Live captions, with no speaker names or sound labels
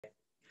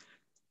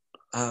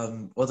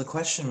Well, the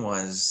question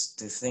was,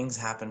 do things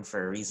happen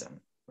for a reason,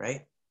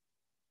 right?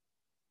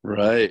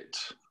 Right.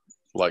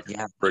 Like,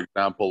 Yeah. for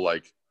example,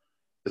 like,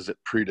 is it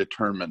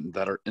predetermined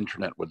that our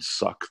internet would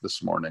suck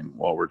this morning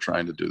while we're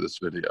trying to do this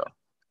video?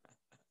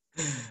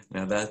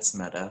 No, that's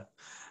meta.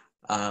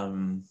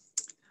 Um,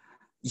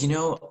 you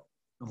know,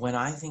 when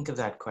I think of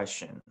that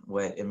question,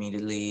 what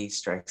immediately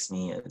strikes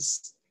me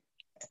is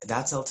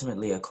that's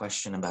ultimately a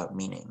question about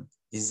meaning.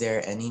 Is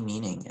there any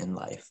meaning in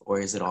life, or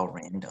is it all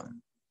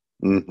random?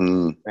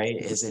 Mm-hmm. Right?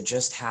 Is it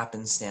just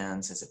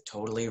happenstance? Is it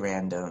totally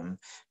random?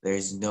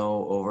 There's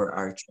no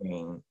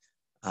overarching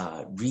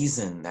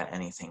reason that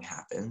anything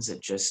happens.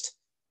 It just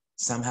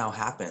somehow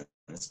happens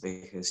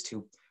because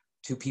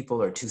two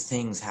people or two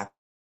things happen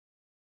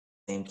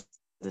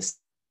this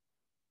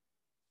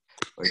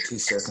or two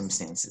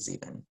circumstances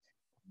even,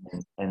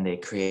 and they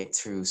create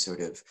through sort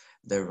of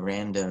the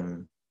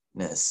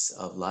randomness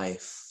of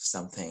life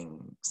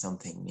something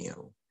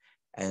new,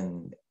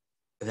 and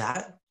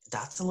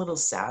that's a little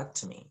sad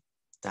to me.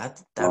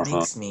 That Uh-huh.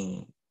 makes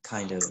me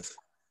kind of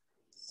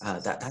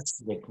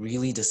that's like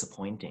really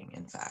disappointing.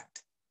 In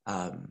fact,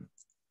 um,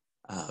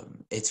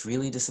 it's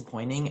really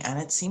disappointing, and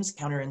it seems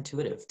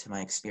counterintuitive to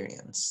my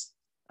experience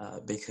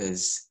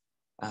because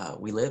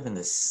we live in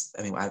this.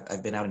 I mean,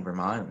 I've been out in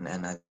Vermont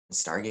and I'm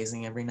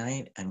stargazing every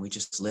night, and we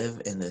just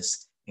live in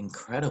this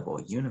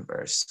incredible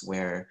universe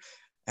where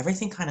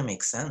everything kind of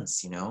makes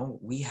sense. You know,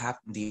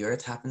 the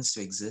Earth happens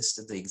to exist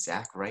at the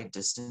exact right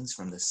distance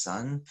from the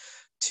sun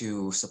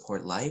to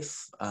support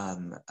life.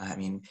 I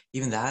mean,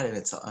 even that in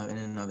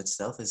and of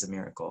itself is a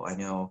miracle. I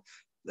know,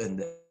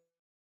 and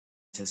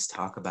just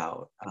talk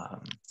about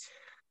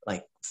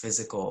like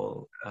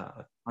physical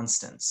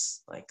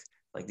constants, like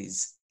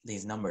these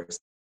numbers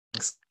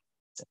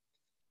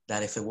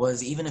that if it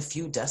was even a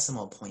few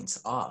decimal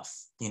points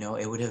off, you know,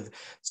 it would have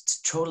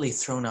totally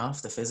thrown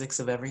off the physics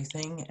of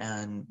everything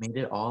and made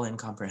it all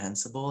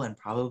incomprehensible and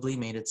probably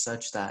made it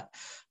such that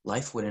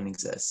life wouldn't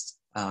exist,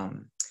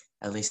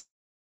 at least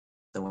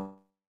the way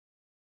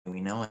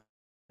we know it.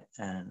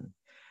 And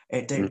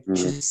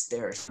Mm-hmm.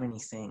 there are so many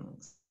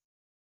things.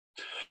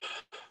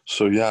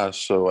 So yeah,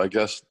 so I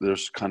guess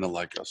there's kind of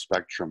like a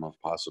spectrum of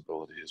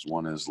possibilities.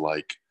 One is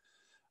like,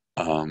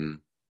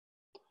 um,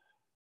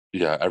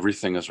 yeah,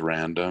 everything is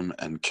random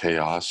and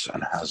chaos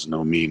and has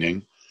no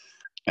meaning,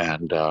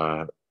 and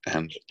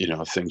you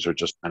know, things are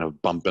just kind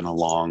of bumping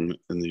along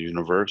in the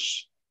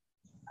universe.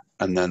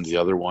 And then the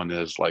other one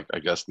is like, I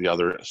guess the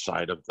other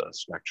side of the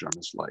spectrum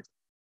is like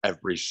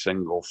every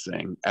single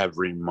thing,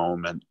 every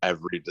moment,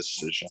 every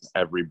decision,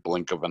 every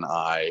blink of an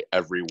eye,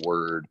 every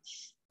word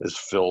is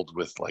filled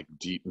with like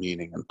deep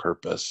meaning and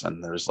purpose.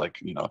 And there's like,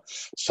 you know,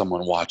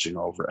 someone watching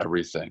over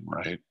everything,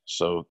 right?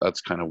 So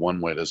that's kind of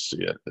one way to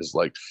see it, is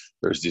like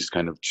there's these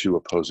kind of two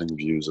opposing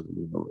views of the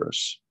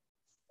universe.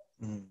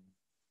 Mm.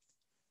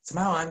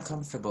 Somehow I'm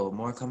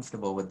more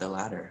comfortable with the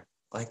latter.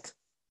 Like,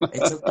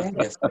 it's okay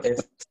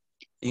if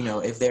you know,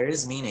 if there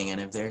is meaning and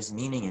if there's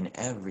meaning in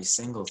every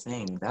single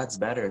thing, that's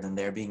better than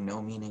there being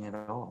no meaning at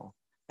all.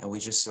 And we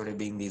just sort of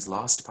being these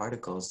lost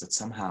particles that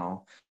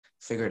somehow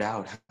figured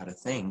out how to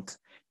think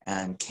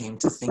and came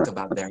to think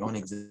about their own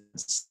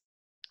existence,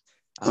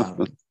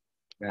 um,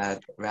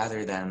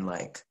 rather than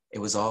like it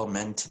was all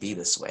meant to be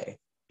this way.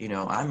 You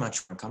know, I'm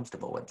much more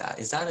comfortable with that.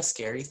 Is that a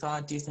scary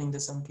thought, do you think, to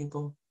some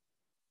people?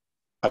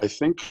 I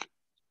think,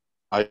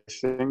 I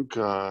think,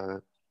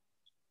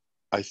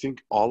 I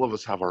think all of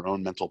us have our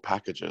own mental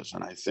packages,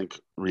 and I think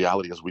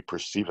reality as we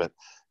perceive it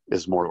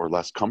is more or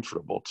less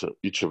comfortable to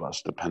each of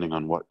us, depending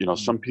on what, you know,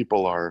 some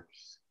people are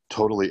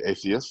totally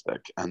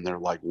atheistic and they're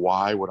like,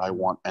 why would I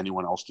want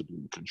anyone else to be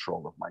in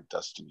control of my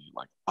destiny?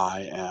 Like,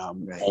 I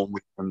am Right.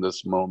 only in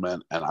this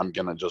moment and I'm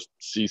going to just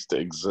cease to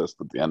exist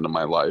at the end of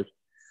my life.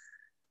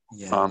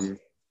 Yeah. Um,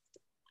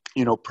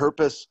 you know,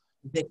 purpose,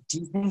 Do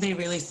you think they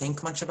really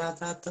think much about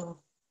that though?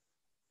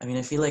 I mean,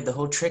 I feel like the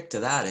whole trick to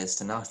that is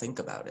to not think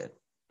about it.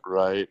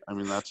 right? I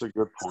mean, that's a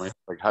good point.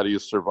 Like, how do you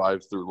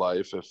survive through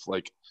life if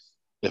like,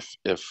 if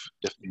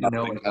You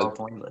know, it's all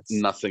pointless.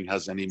 nothing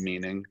has any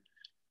meaning?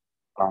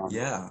 Um,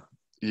 Yeah.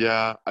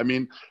 yeah, I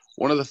mean,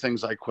 one of the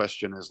things I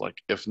question is like,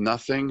 if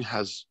nothing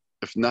has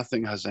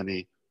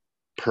any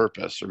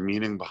purpose or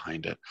meaning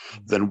behind it,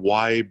 then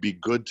why be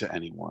good to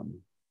anyone?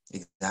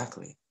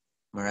 Exactly.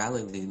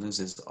 Morality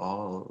loses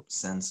all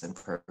sense and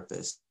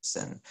purpose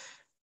and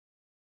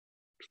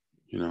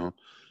You know,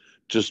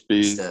 just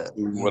just be a,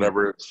 you know,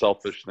 whatever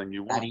selfish thing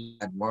you want.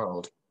 bad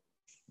world.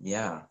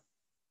 Yeah.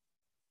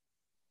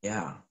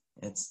 Yeah.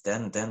 It's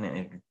then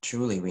it,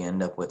 truly we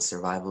end up with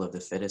survival of the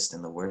fittest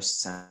in the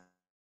worst sense.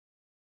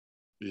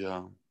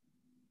 Yeah,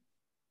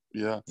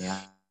 yeah.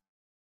 Yeah.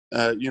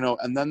 You know,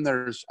 and then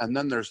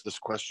there's this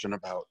question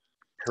about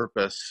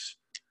purpose,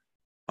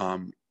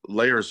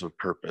 layers of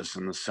purpose,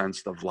 in the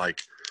sense of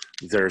like,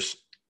 there's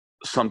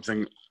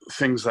something,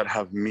 things that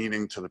have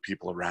meaning to the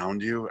people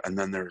around you, and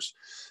then there's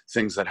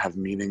things that have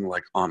meaning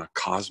like on a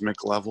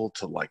cosmic level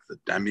to like the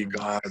Mhm.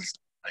 demigods.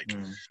 like,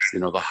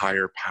 the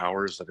higher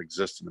powers that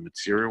exist in the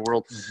material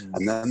world.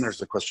 And then there's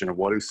the question of,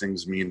 what do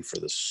things mean for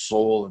the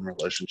soul in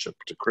relationship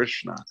to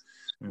Krishna,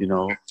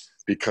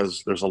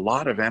 because there's a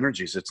lot of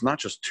energies. It's not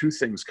just two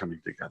things coming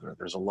together.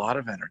 There's a lot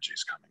of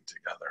energies coming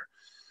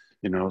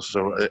together,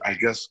 so I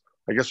guess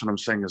what I'm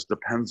saying is,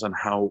 depends on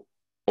how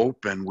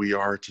open we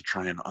are to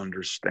try and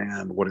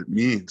understand what it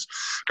means.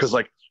 Because,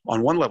 like,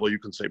 on one level you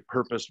can say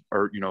purpose,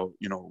 or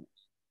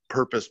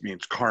purpose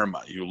means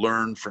karma. You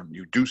learn from,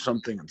 you do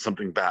something and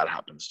something bad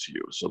happens to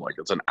you, so like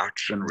it's an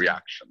action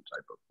reaction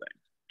type of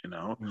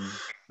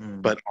thing.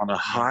 But on the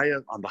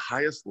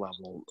highest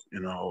level,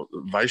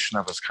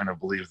 Vaishnavas kind of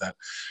believe that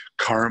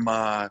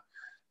karma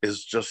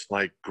is just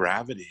like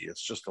gravity.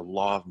 It's just a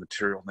law of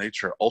material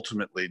nature.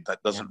 Ultimately,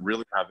 that doesn't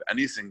really have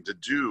anything to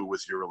do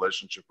with your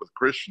relationship with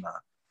Krishna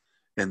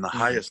in the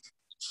highest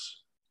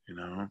sense,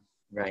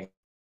 Right.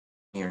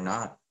 You're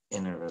not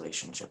in a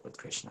relationship with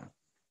Krishna.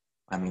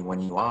 I mean,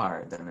 when you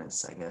are, then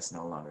it's, I guess,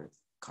 no longer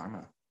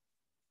karma.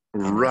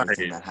 And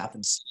everything that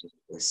happens to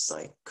you is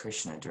like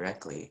Krishna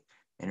directly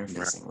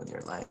interfacing with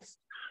your life.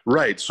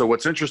 Right. So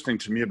what's interesting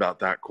to me about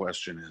that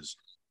question is,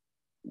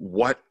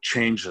 what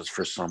changes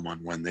for someone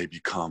when they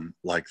become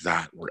like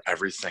that, where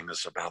everything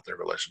is about their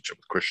relationship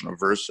with Krishna,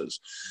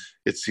 versus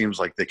it seems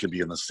like they could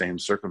be in the same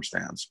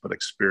circumstance, but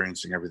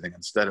experiencing everything,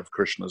 instead of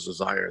Krishna's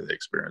desire, they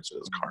experience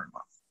it as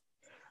karma.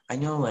 I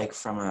know, like,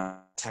 from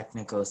a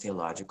technical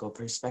theological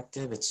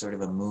perspective, it's sort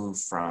of a move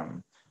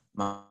from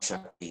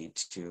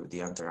Mahashakti to the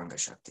Antaranga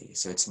Shakti.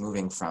 So it's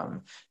moving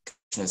from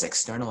Krishna's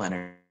external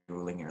energy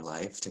ruling your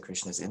life to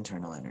Krishna's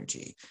internal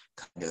energy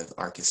kind of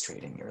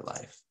orchestrating your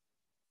life.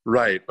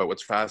 Right. But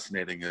what's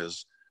fascinating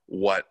is,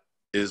 what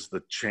is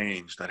the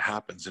change that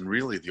happens? And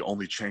really the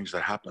only change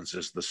that happens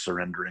is the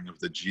surrendering of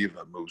the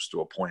jiva moves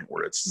to a point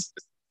where it's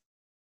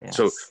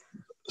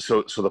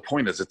so the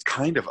point is, it's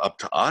kind of up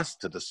to us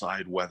to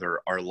decide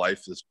whether our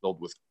life is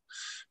filled with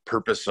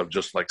purpose of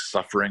just like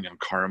suffering and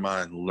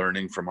karma and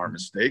learning from our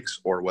mistakes,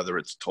 or whether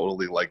it's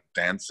totally like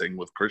dancing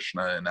with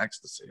Krishna in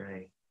ecstasy.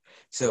 Right.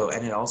 So,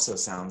 and it also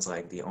sounds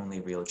like the only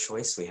real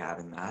choice we have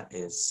in that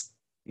is,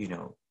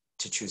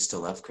 to choose to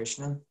love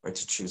Krishna or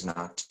to choose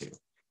not to,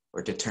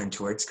 or to turn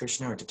towards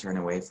Krishna or to turn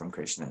away from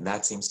Krishna. And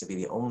that seems to be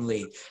the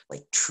only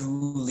like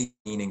truly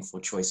meaningful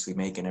choice we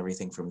make. And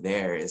everything from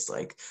there is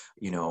like,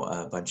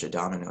 a bunch of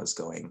dominoes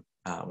going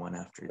one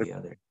after the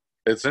other.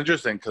 It's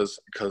interesting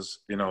because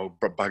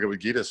Bhagavad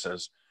Gita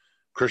says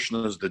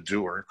Krishna is the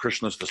doer.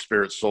 Krishna is the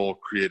spirit soul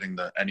creating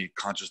any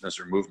consciousness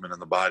or movement in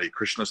the body.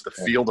 Krishna is the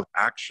field of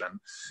action.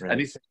 Right.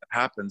 Anything that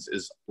happens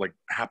is like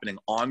happening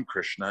on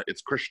Krishna.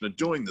 It's Krishna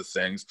doing the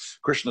things.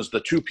 Krishna is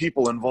the two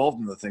people involved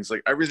in the things.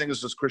 Like, everything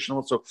is just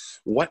Krishna. So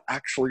what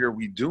actually are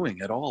we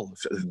doing at all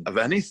of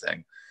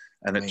anything?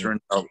 And it turns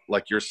out,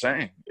 like you're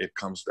saying, it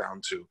comes down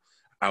to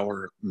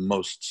our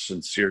most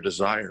sincere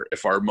desire.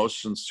 If our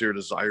most sincere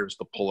desire is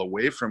to pull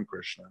away from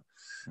Krishna,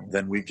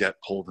 then we get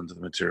pulled into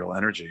the material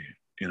energy.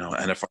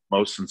 And if our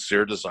most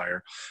sincere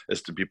desire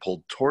is to be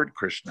pulled toward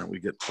Krishna, we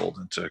get pulled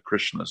into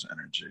Krishna's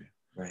energy.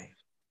 Right.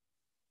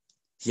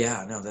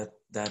 Yeah, no,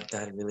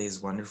 that really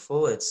is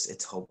wonderful.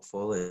 It's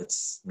hopeful,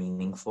 it's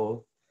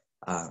meaningful.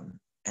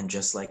 And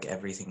just like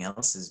everything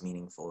else is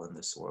meaningful in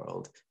this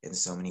world, in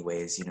so many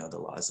ways, the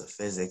laws of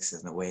physics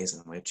and the ways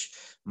in which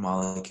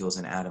molecules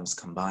and atoms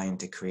combine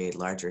to create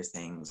larger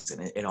things.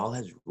 And it all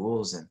has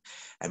rules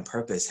and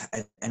purpose.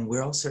 And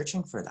we're all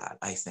searching for that,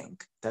 I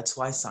think. That's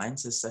why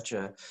science is such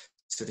a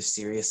sort of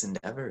serious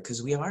endeavor,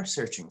 because we are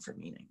searching for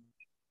meaning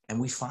and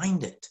we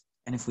find it.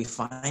 And if we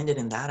find it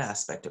in that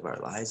aspect of our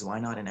lives, why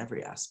not in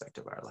every aspect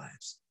of our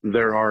lives?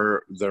 There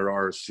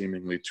are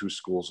seemingly two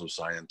schools of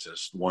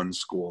scientists. One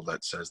school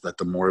that says that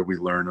the more we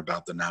learn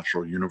about the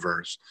natural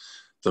universe,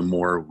 the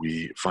more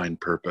we find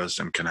purpose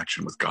and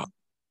connection with God.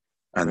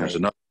 And there's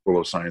another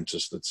school of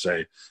scientists that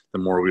say the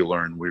more we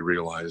learn, we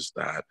realize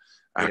that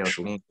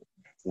actually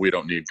we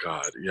don't need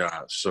God.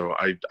 Yeah. So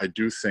I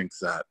do think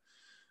that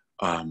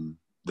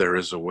there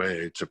is a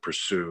way to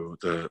pursue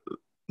the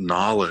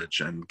knowledge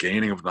and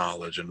gaining of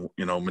knowledge and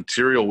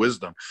material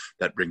wisdom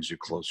that brings you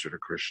closer to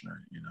Krishna.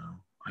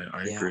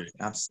 I agree.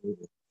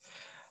 Absolutely.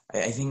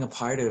 I think a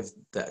part of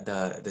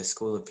the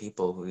school of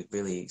people who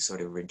really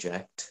sort of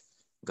reject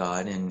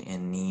God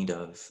in need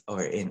of,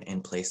 or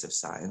in place of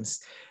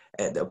science,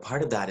 a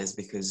part of that is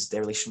because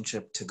their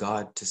relationship to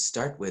God to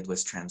start with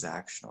was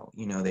transactional.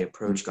 They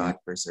approach God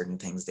for certain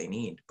things they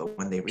need, but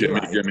when they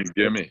realize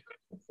gimme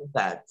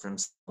that from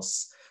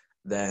else,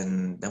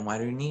 then why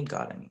do you need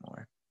God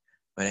anymore?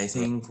 But I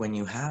think when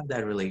you have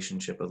that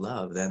relationship of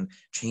love, then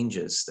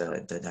changes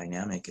the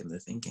dynamic and the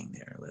thinking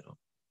there a little.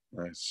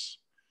 Nice.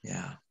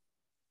 Yeah.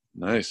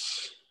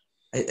 Nice.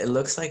 It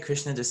looks like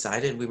krishna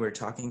decided we were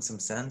talking some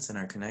sense and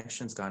our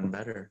connection's gotten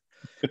better.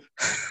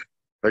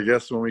 I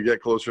guess when we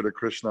get closer to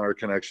Krishna, our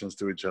connections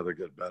to each other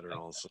get better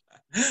also.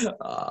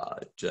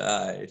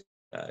 Jai.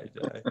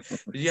 Did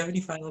you have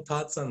any final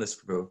thoughts on this,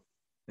 Prabhu?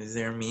 Is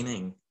there a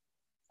meaning?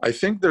 I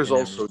think there's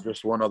also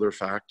just one other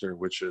factor,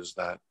 which is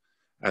that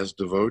as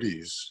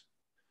devotees,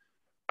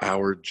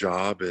 our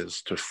job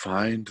is to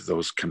find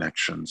those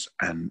connections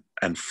and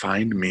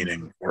find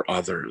meaning for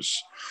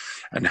others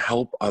and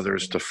help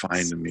others to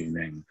find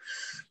meaning,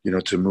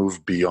 to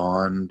move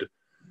beyond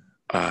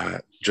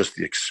just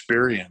the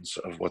experience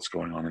of what's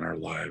going on in our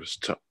lives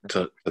to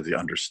the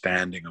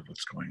understanding of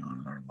what's going on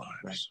in our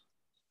lives.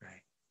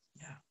 Right.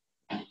 Yeah.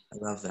 I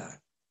love that.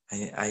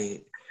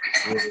 I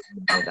really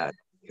enjoy that,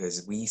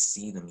 because we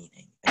see the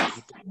meaning and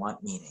people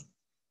want meaning.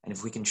 And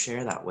if we can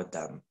share that with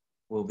them,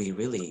 we'll be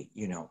really,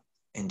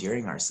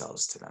 endearing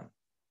ourselves to them.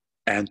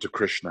 And to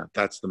Krishna.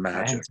 That's the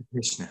magic. And to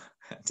Krishna.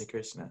 To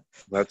Krishna.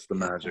 That's the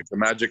magic. The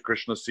magic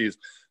Krishna sees.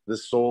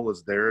 This soul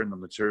is there in the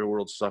material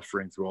world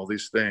suffering through all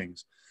these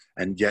things,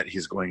 and yet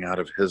he's going out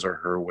of his or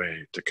her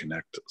way to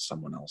connect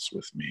someone else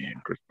with me. Yeah.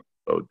 And Krishna is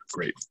so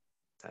great.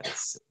 That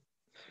is,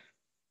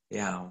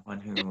 one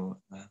who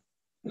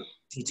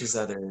teaches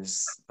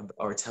others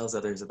or tells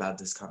others about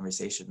this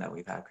conversation that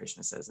we've had,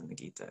 Krishna says in the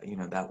Gita.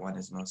 That one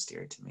is most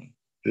dear to me.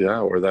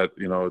 Yeah, or that,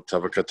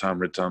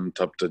 Tavakatamritam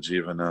Tapta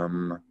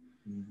Jivanam,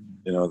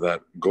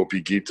 that Gopi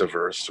Gita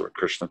verse where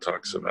Krishna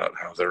talks about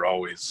how they're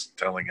always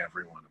telling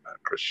everyone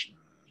about Krishna.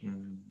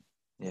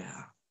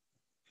 Yeah.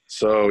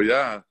 So,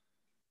 yeah.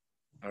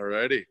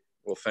 Alrighty.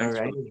 Well, thanks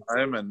for the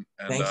time. And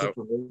thank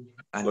you.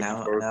 And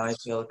now I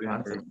feel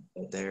confident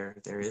that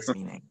there is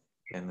meaning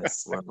in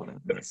this world and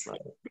in this life.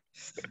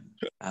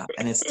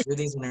 And it's through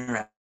these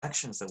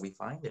interactions that we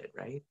find it,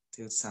 right?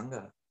 Through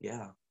Sangha.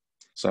 Yeah.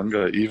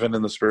 Sangha, even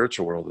in the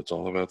spiritual world, it's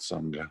all about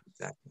Sangha.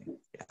 Exactly.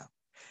 Yeah.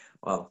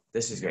 Well,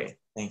 this is great.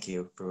 Thank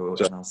you,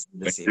 Prabhu, and I'll see you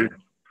this evening.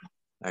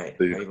 All right.